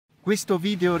Questo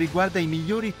video riguarda i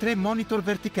migliori 3 monitor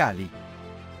verticali.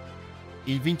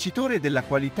 Il vincitore della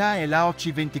qualità è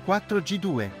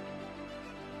l'AOC24G2.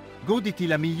 Goditi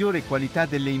la migliore qualità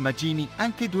delle immagini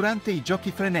anche durante i giochi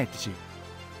frenetici.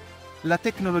 La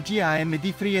tecnologia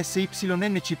AMD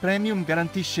FreeSync Premium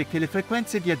garantisce che le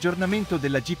frequenze di aggiornamento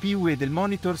della GPU e del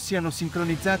monitor siano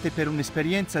sincronizzate per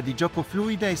un'esperienza di gioco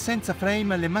fluida e senza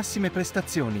frame alle massime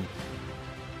prestazioni.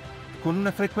 Con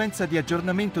una frequenza di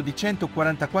aggiornamento di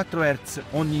 144 Hz,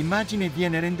 ogni immagine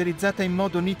viene renderizzata in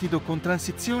modo nitido con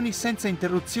transizioni senza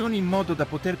interruzioni in modo da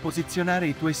poter posizionare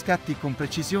i tuoi scatti con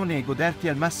precisione e goderti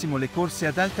al massimo le corse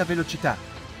ad alta velocità.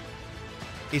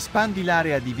 Espandi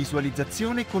l'area di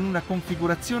visualizzazione con una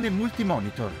configurazione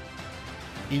multimonitor.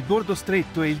 Il bordo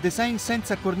stretto e il design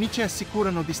senza cornice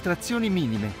assicurano distrazioni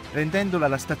minime, rendendola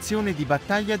la stazione di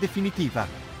battaglia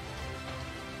definitiva.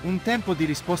 Un tempo di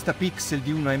risposta pixel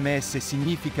di 1 ms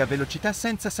significa velocità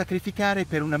senza sacrificare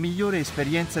per una migliore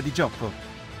esperienza di gioco.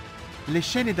 Le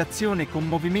scene d'azione con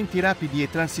movimenti rapidi e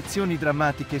transizioni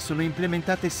drammatiche sono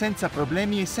implementate senza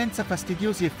problemi e senza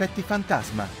fastidiosi effetti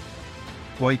fantasma.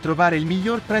 Puoi trovare il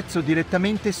miglior prezzo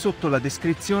direttamente sotto la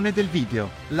descrizione del video.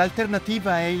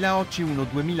 L'alternativa è il AOC1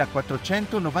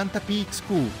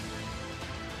 2490pxQ.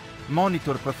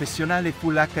 Monitor professionale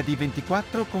Full HD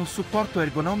 24 con supporto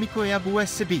ergonomico e hub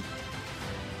USB.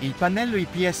 Il pannello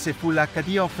IPS Full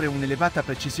HD offre un'elevata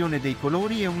precisione dei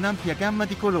colori e un'ampia gamma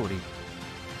di colori.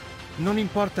 Non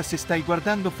importa se stai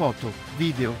guardando foto,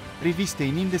 video, riviste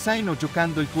in InDesign o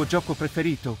giocando il tuo gioco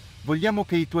preferito, vogliamo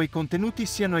che i tuoi contenuti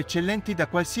siano eccellenti da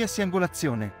qualsiasi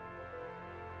angolazione.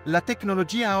 La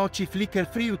tecnologia AOC Flicker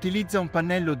Free utilizza un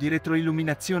pannello di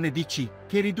retroilluminazione DC,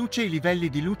 che riduce i livelli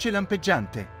di luce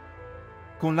lampeggiante.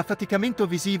 Con l'affaticamento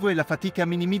visivo e la fatica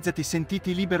minimizza ti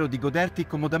sentiti libero di goderti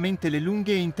comodamente le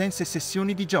lunghe e intense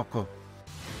sessioni di gioco.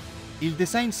 Il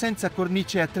design senza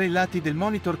cornice a 3 lati del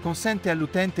monitor consente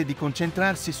all'utente di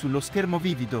concentrarsi sullo schermo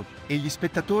vivido, e gli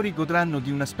spettatori godranno di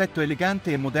un aspetto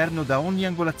elegante e moderno da ogni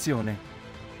angolazione.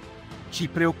 Ci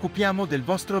preoccupiamo del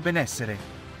vostro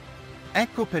benessere.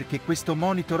 Ecco perché questo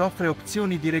monitor offre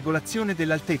opzioni di regolazione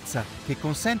dell'altezza, che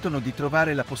consentono di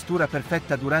trovare la postura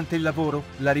perfetta durante il lavoro,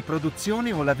 la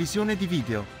riproduzione o la visione di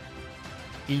video.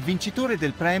 Il vincitore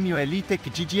del premio è l'Itech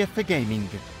GGF Gaming.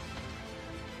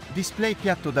 Display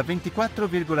piatto da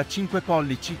 24,5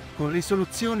 pollici, con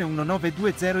risoluzione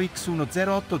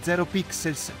 1920x1080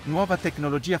 pixels, nuova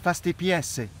tecnologia Fast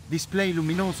IPS, display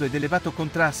luminoso ed elevato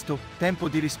contrasto, tempo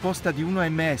di risposta di 1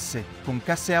 ms, con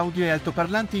casse audio e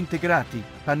altoparlanti integrati,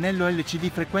 pannello LCD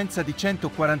frequenza di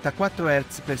 144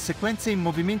 Hz per sequenze in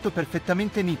movimento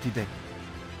perfettamente nitide.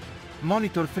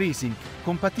 Monitor FreeSync,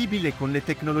 compatibile con le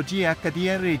tecnologie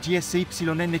HDR e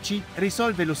GSYNC,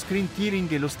 risolve lo screen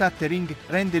tearing e lo stuttering,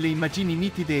 rende le immagini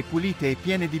nitide e pulite e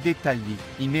piene di dettagli,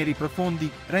 i neri profondi,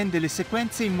 rende le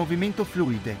sequenze in movimento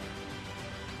fluide.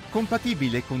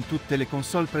 Compatibile con tutte le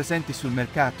console presenti sul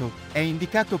mercato, è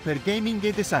indicato per gaming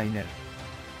e designer.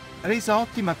 Resa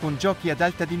ottima con giochi ad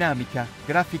alta dinamica,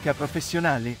 grafica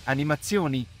professionale,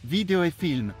 animazioni, video e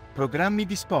film, programmi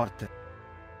di sport.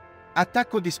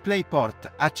 Attacco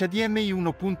DisplayPort, HDMI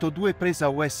 1.2 presa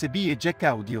USB e jack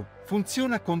audio,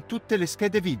 funziona con tutte le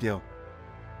schede video.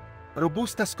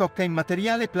 Robusta scocca in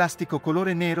materiale plastico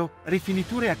colore nero,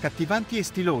 rifiniture accattivanti e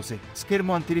stilose,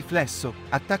 schermo antiriflesso,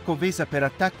 attacco Vesa per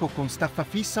attacco con staffa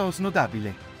fissa o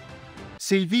snodabile.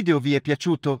 Se il video vi è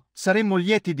piaciuto, saremmo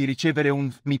lieti di ricevere un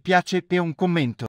mi piace e un commento.